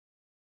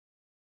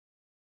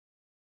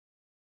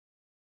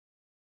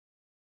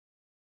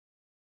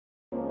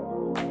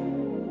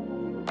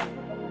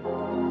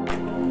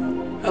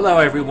Hello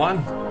everyone,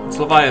 it's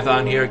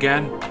Leviathan here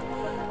again.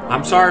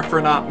 I'm sorry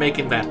for not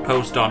making that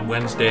post on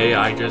Wednesday.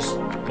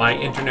 My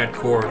internet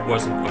cord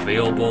wasn't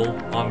available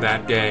on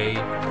that day.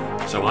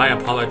 So I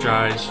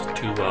apologize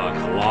to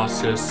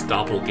Colossus,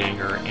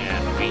 Doppelganger,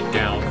 and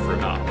Beatdown for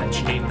not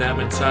mentioning them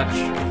and such.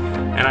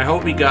 And I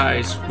hope you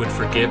guys would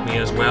forgive me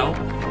as well.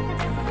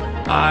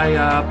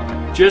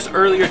 Just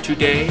earlier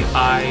today,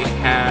 I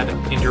had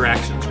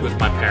interactions with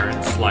my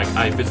parents. Like,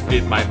 I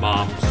visited my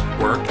mom's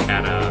work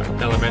at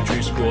an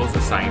elementary school as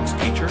a science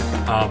teacher.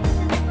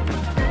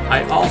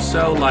 I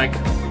also,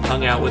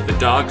 hung out with the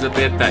dogs a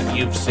bit that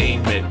you've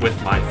seen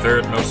with my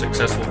third most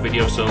successful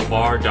video so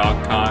far,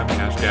 Dog Time,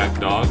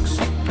 #dogs.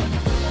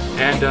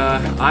 And,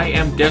 I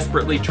am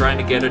desperately trying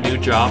to get a new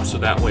job so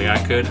that way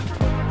I could,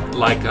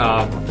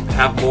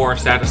 have more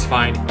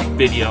satisfying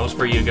videos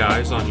for you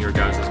guys on your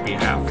guys'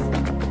 behalf.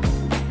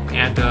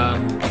 And,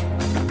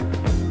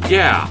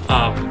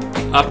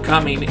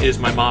 upcoming is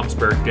my mom's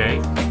birthday,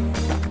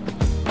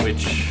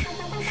 which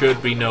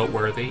should be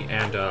noteworthy,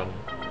 and,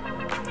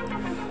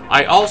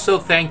 I also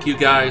thank you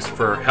guys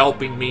for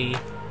helping me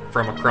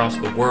from across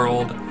the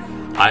world.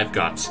 I've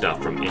got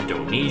stuff from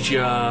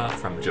Indonesia,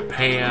 from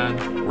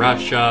Japan,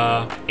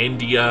 Russia,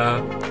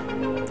 India,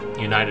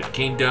 United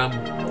Kingdom,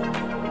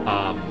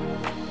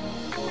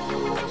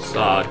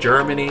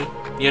 Germany,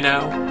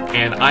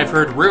 and I've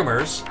heard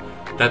rumors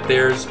that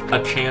there's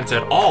a chance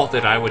at all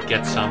that I would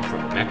get some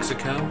from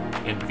Mexico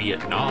and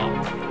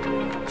Vietnam.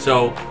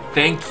 So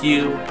thank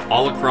you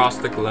all across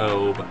the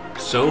globe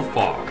so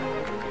far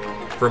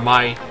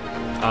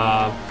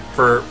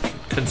for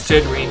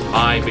considering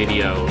my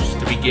videos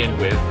to begin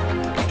with,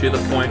 to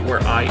the point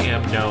where I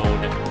am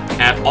known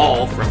at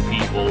all from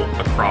people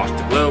across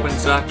the globe and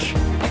such.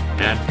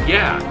 And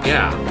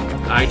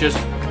I just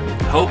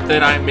hope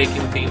that I'm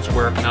making things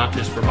work, not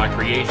just for my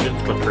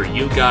creations, but for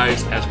you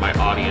guys as my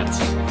audience.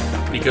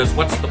 Because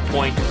what's the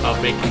point of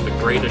making the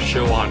greatest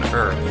show on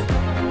Earth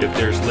if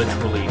there's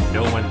literally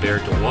no one there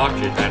to watch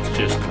it? That's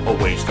just a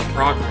waste of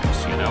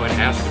progress, It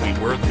has to be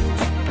worth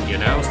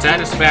it,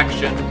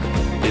 Satisfaction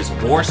is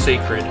more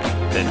sacred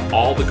than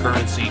all the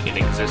currency in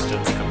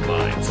existence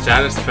combined.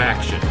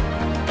 Satisfaction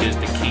is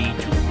the key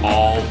to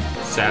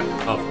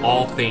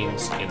all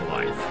things in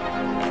life.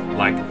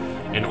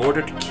 In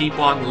order to keep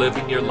on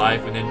living your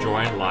life and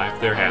enjoying life,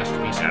 there has to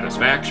be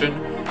satisfaction.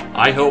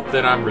 I hope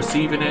that I'm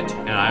receiving it,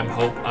 and I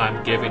hope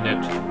I'm giving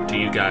it to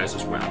you guys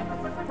as well.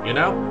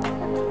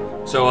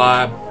 So,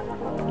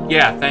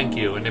 thank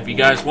you. And if you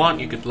guys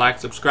want, you could like,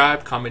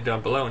 subscribe, comment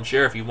down below, and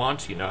share if you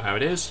want. You know how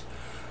it is.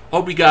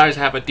 Hope you guys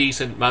have a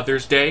decent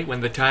Mother's Day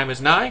when the time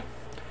is nigh,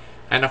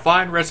 and a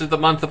fine rest of the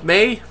month of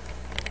May,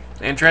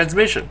 and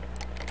transmission.